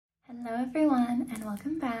Hello everyone and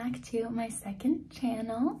welcome back to my second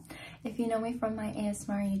channel. If you know me from my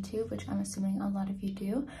ASMR YouTube, which I'm assuming a lot of you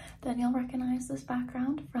do, then you'll recognize this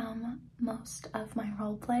background from most of my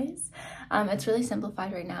role plays. It's really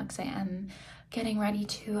simplified right now because I am getting ready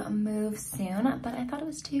to move soon, but I thought it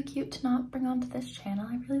was too cute to not bring onto this channel.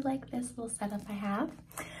 I really like this little setup I have.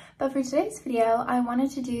 But for today's video, I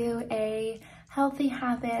wanted to do a healthy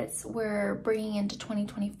habits. We're bringing into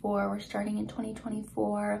 2024, we're starting in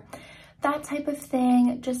 2024, that type of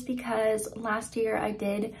thing, just because last year I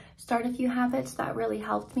did start a few habits that really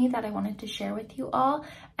helped me that I wanted to share with you all.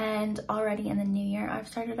 And already in the new year, I've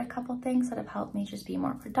started a couple things that have helped me just be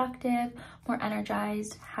more productive, more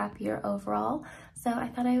energized, happier overall. So I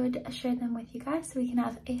thought I would share them with you guys so we can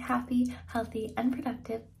have a happy, healthy, and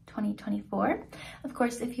productive 2024. Of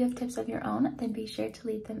course, if you have tips of your own, then be sure to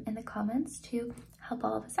leave them in the comments to help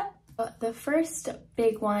all of us out. The first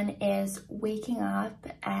big one is waking up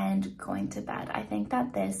and going to bed. I think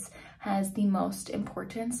that this has the most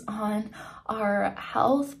importance on our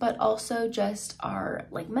health, but also just our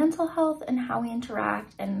mental health and how we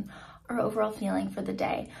interact and our overall feeling for the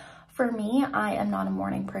day. For me, I am not a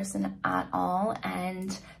morning person at all,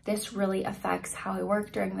 and this really affects how I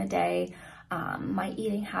work during the day. My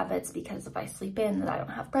eating habits, because if I sleep in, then I don't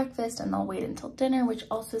have breakfast and I'll wait until dinner, which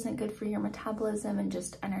also isn't good for your metabolism and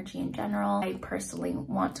just energy in general. I personally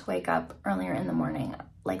want to wake up earlier in the morning.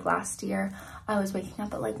 Like last year, I was waking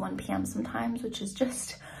up at like 1 p.m. sometimes, which is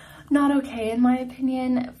just not okay in my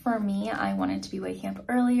opinion. For me, I wanted to be waking up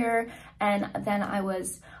earlier, and then I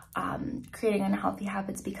was creating unhealthy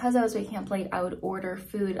habits because I was waking up late. I would order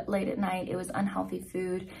food late at night. It was unhealthy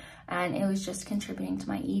food and it was just contributing to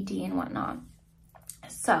my ED and whatnot.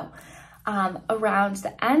 So around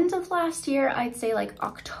the end of last year, I'd say like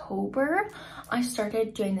October, I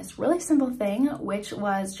started doing this really simple thing, which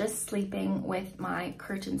was just sleeping with my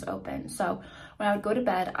curtains open. So when I would go to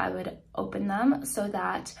bed, I would open them so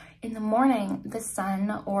that in the morning, the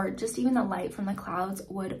sun or just even the light from the clouds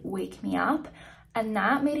would wake me up. And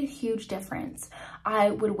that made a huge difference. I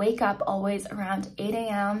would wake up always around 8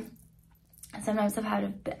 a.m. Sometimes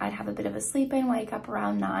I'd have a bit of a sleep in, wake up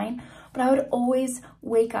around 9, but I would always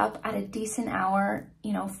wake up at a decent hour,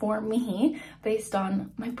 you know, for me, based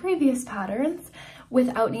on my previous patterns,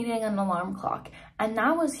 without needing an alarm clock. And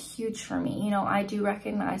that was huge for me. You know, I do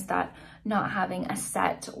recognize that not having a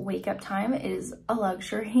set wake up time is a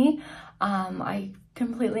luxury. I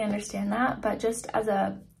completely understand that, but just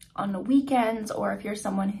on the weekends, or if you're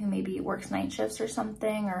someone who maybe works night shifts or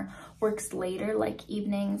something, or works later, like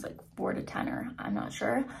evenings, like 4 to 10, or I'm not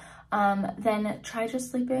sure, then try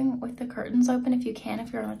just sleeping with the curtains open if you can,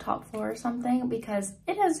 if you're on the top floor or something, because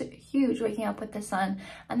it is huge waking up with the sun,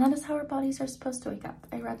 and that is how our bodies are supposed to wake up.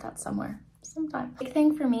 I read that somewhere sometime. Big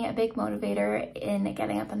thing for me, a big motivator in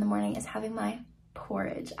getting up in the morning, is having my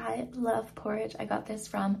porridge. I love porridge. I got this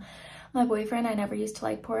from my boyfriend. I never used to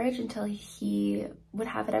like porridge until he would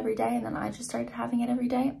have it every day, and then I just started having it every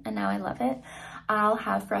day, and now I love it. I'll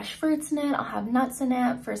have fresh fruits in it, I'll have nuts in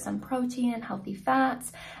it for some protein and healthy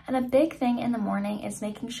fats. And a big thing in the morning is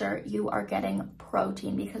making sure you are getting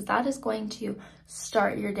protein, because that is going to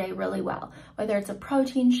start your day really well. Whether it's a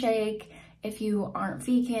protein shake, if you aren't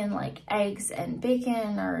vegan, like eggs and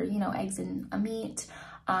bacon, or you know, eggs and a meat,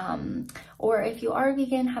 or if you are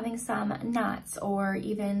vegan, having some nuts, or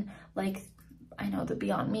even like, I know the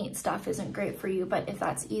Beyond Meat stuff isn't great for you, but if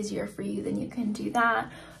that's easier for you, then you can do that.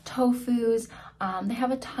 Tofus, they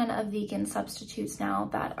have a ton of vegan substitutes now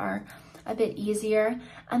that are a bit easier,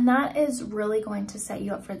 and that is really going to set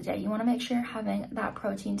you up for the day. You want to make sure you're having that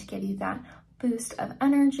protein to give you that boost of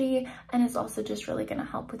energy, and it's also just really going to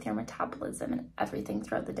help with your metabolism and everything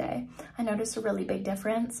throughout the day. I noticed a really big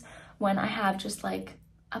difference when I have just like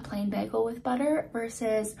a plain bagel with butter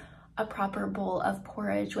versus a proper bowl of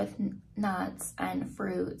porridge with nuts and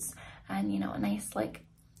fruits and, you know, a nice like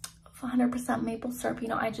 100% maple syrup. You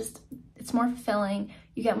know, it's more fulfilling.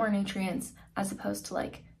 You get more nutrients as opposed to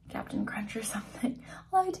like Captain Crunch or something.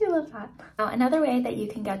 Well, I do love that. Now, another way that you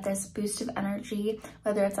can get this boost of energy,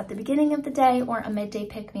 whether it's at the beginning of the day or a midday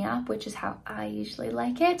pick-me-up, which is how I usually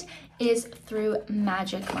like it, is through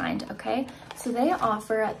Magic Mind, okay? So they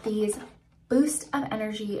offer these boost of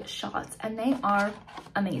energy shots, and they are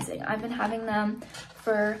amazing. I've been having them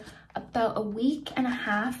for about a week and a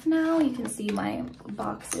half now. You can see my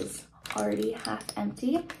box is already half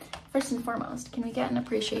empty. First and foremost, can we get an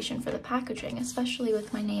appreciation for the packaging, especially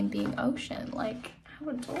with my name being Ocean? Like, how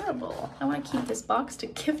adorable. I want to keep this box to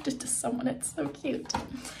gift it to someone. It's so cute.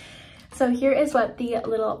 So here is what the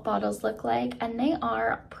little bottles look like, and they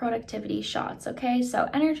are productivity shots, okay? So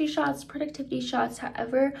energy shots, productivity shots,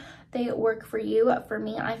 however they work for you. For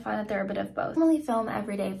me, I find that they're a bit of both. I normally film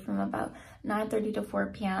every day from about 9:30 to 4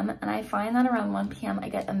 p.m. and I find that around 1 p.m. I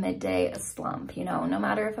get a midday slump, you know, no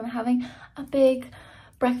matter if I'm having a big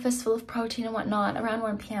breakfast full of protein and whatnot, around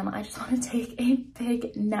 1 p.m. I just want to take a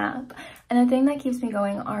big nap. And the thing that keeps me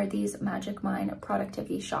going are these Magic Mind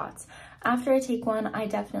productivity shots. After I take one, I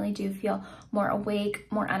definitely do feel more awake,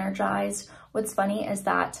 more energized. What's funny is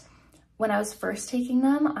that when I was first taking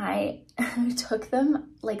them, I took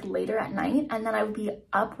them like later at night, and then I would be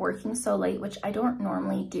up working so late, which I don't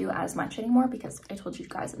normally do as much anymore because I told you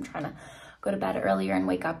guys I'm trying to go to bed earlier and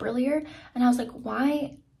wake up earlier. And I was like,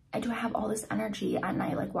 why do I have all this energy at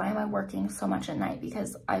night? Like, why am I working so much at night?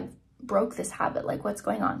 Because I broke this habit. Like, what's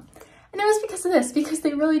going on? And it was because of this, because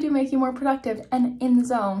they really do make you more productive and in the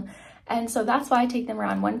zone. And so that's why I take them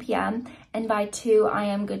around 1 p.m. and by 2, I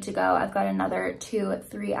am good to go. I've got another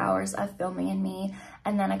 2-3 hours of filming in me,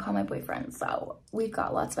 and then I call my boyfriend. So we've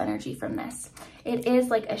got lots of energy from this. It is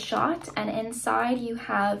like a shot, and inside you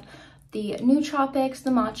have the nootropics, the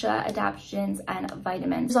matcha, adaptogens, and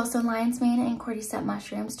vitamins. There's also lion's mane and cordyceps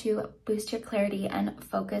mushrooms to boost your clarity and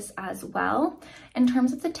focus as well. In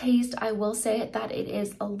terms of the taste, I will say that it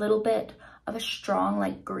is a little bit of a strong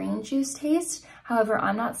like green juice taste. However,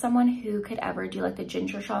 I'm not someone who could ever do like the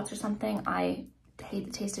ginger shots or something. I hate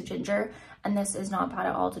the taste of ginger, and this is not bad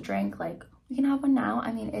at all to drink. Like, we can have one now.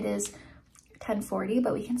 I mean, it is 10:40,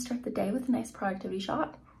 but we can start the day with a nice productivity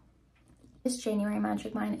shot. This January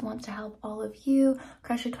Magic Mind wants to help all of you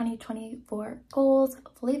crush your 2024 goals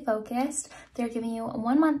fully focused. They're giving you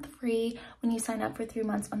 1 month free when you sign up for 3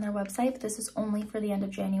 months on their website. This is only for the end of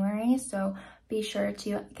January, so be sure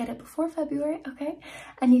to get it before February, okay?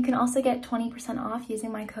 And you can also get 20% off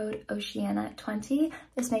using my code oceanna20.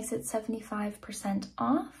 This makes it 75%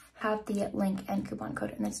 off. Have the link and coupon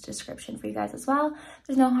code in this description for you guys as well.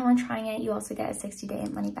 There's no harm in trying it. You also get a 60-day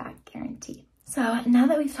money-back guarantee. So now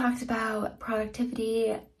that we've talked about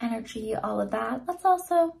productivity, energy, all of that, let's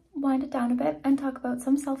also wind it down a bit and talk about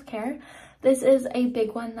some self-care. This is a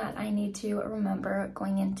big one that I need to remember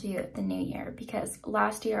going into the new year, because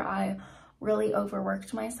last year I really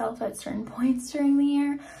overworked myself at certain points during the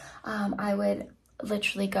year. I would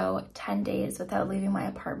literally go 10 days without leaving my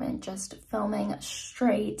apartment, just filming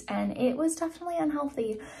straight, and it was definitely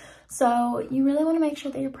unhealthy. So you really want to make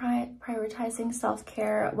sure that you're prioritizing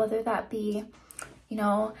self-care, whether that be, you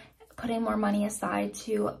know, putting more money aside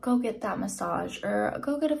to go get that massage or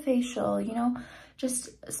go get a facial, you know, just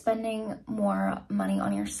spending more money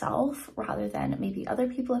on yourself rather than maybe other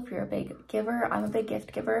people. If you're a big giver, I'm a big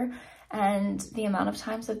gift giver, and the amount of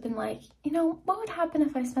times I've been like, you know, what would happen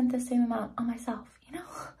if I spent the same amount on myself, you know?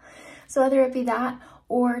 So whether it be that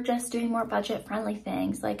or just doing more budget-friendly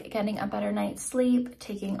things like getting a better night's sleep,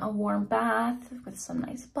 taking a warm bath with some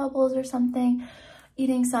nice bubbles or something,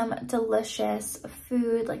 eating some delicious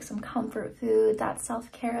food, like some comfort food, that's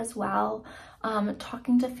self-care as well.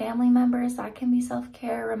 Talking to family members, that can be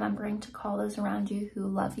self-care. Remembering to call those around you who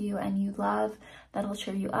love you and you love, that'll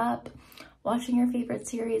cheer you up. Watching your favorite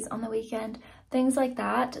series on the weekend, things like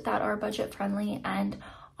that, that are budget-friendly and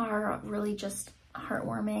are really just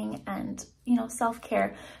heartwarming and, you know,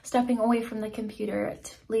 self-care. Stepping away from the computer,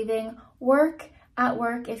 leaving work at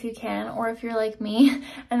work if you can, or if you're like me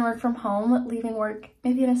and work from home, leaving work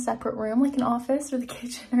maybe in a separate room like an office or the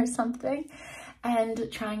kitchen or something,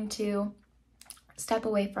 and trying to step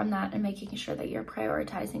away from that and making sure that you're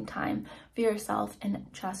prioritizing time for yourself and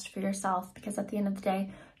just for yourself, because at the end of the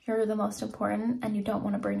day, you're the most important and you don't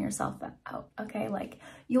want to burn yourself out, okay? Like,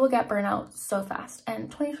 you will get burnout so fast, and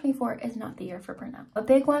 2024 is not the year for burnout. A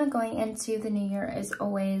big one going into the new year is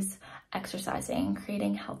always exercising,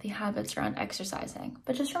 creating healthy habits around exercising.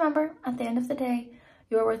 But just remember, at the end of the day,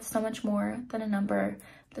 you are worth so much more than a number.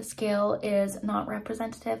 The scale is not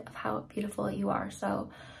representative of how beautiful you are. So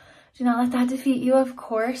do not let that defeat you, of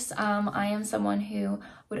course. I am someone who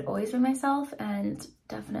would always weigh myself, and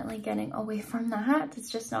definitely getting away from that. It's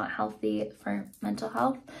just not healthy for mental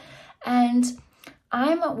health. And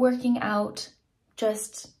I'm working out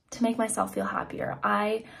just to make myself feel happier.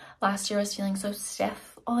 Last year was feeling so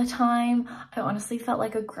stiff all the time. I honestly felt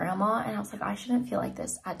like a grandma, and I was like, I shouldn't feel like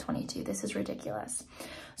this at 22. This is ridiculous.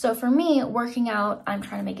 So for me, working out, I'm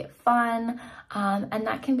trying to make it fun. And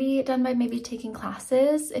that can be done by maybe taking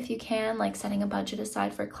classes if you can, like setting a budget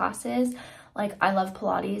aside for classes. Like, I love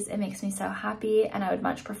Pilates. It makes me so happy, and I would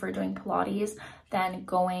much prefer doing Pilates than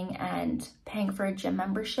going and paying for a gym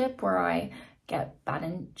membership where I get bad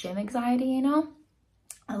in gym anxiety, you know?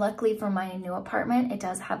 Luckily for my new apartment, it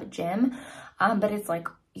does have a gym, but it's like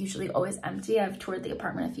usually always empty. I've toured the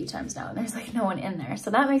apartment a few times now and there's like no one in there.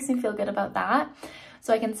 So that makes me feel good about that.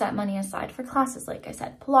 So I can set money aside for classes, like I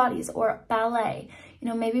said, Pilates or ballet, you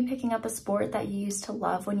know, maybe picking up a sport that you used to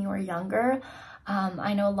love when you were younger.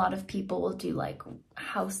 I know a lot of people will do like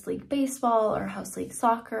house league baseball or house league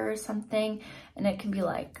soccer or something. And it can be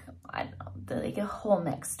like, I don't know, like a whole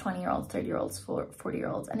mix, 20-year-olds, 30-year-olds,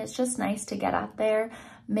 40-year-olds. And it's just nice to get out there,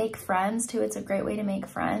 make friends too. It's a great way to make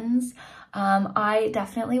friends. I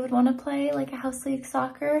definitely would want to play like a house league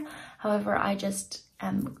soccer. However, I just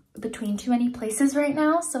am between too many places right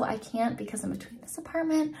now. So I can't, because I'm between this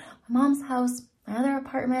apartment, my mom's house, my other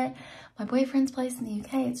apartment, my boyfriend's place in the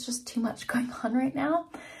UK. It's just too much going on right now.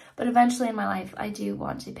 But eventually in my life, I do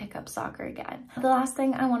want to pick up soccer again. The last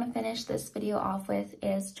thing I want to finish this video off with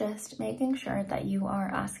is just making sure that you are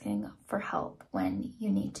asking for help when you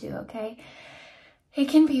need to, okay? It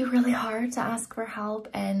can be really hard to ask for help,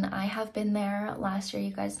 and I have been there. Last year,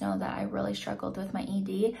 you guys know that I really struggled with my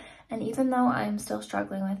ED, and even though I'm still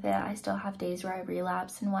struggling with it, I still have days where I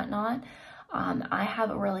relapse and whatnot. I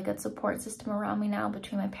have a really good support system around me now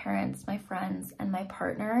between my parents, my friends, and my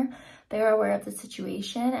partner. They are aware of the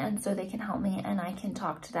situation, and so they can help me and I can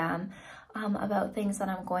talk to them about things that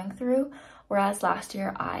I'm going through. Whereas last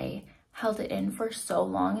year, I held it in for so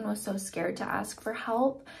long and was so scared to ask for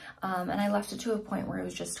help. And I left it to a point where it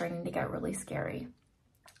was just starting to get really scary.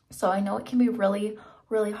 So I know it can be really,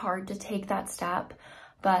 really hard to take that step,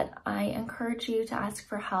 but I encourage you to ask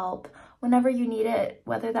for help whenever you need it,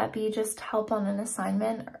 whether that be just help on an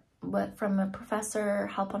assignment from a professor,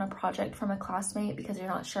 help on a project from a classmate because you're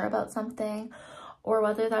not sure about something, or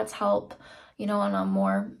whether that's help, you know, on a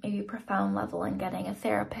more maybe profound level and getting a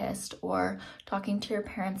therapist, or talking to your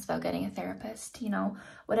parents about getting a therapist, you know,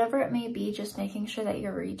 whatever it may be, just making sure that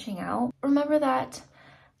you're reaching out. Remember that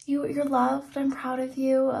you're loved. I'm proud of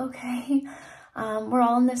you, okay? We're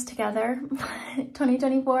all in this together.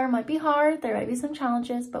 2024 might be hard. There might be some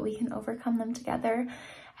challenges, but we can overcome them together.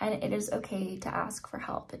 And it is okay to ask for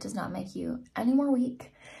help. It does not make you any more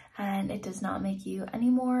weak, and it does not make you any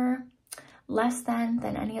more less than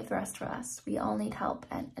any of the rest of us. We all need help,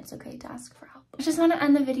 and it's okay to ask for help. I just want to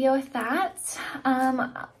end the video with that.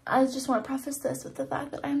 I just want to preface this with the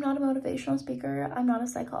fact that I'm not a motivational speaker. I'm not a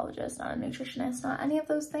psychologist, not a nutritionist, not any of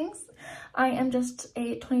those things. I am just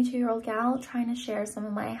a 22-year-old gal trying to share some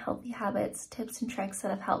of my healthy habits, tips, and tricks that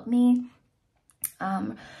have helped me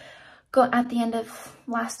go at the end of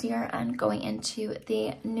last year and going into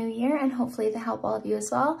the new year, and hopefully they help all of you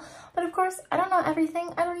as well. But of course, I don't know everything.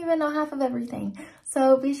 I don't even know half of everything.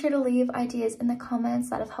 So be sure to leave ideas in the comments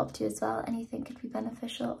that have helped you as well, and you think could be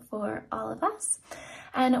beneficial for all of us.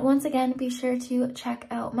 And once again, be sure to check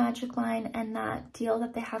out Magic Line and that deal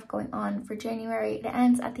that they have going on for January. It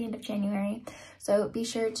ends at the end of January. So be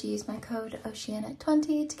sure to use my code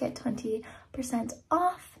oceanna20 to get 20%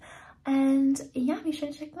 off. And yeah, be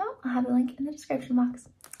sure to check them out. I'll have the link in the description box.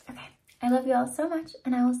 Okay, I love you all so much,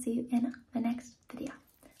 and I will see you in my next video.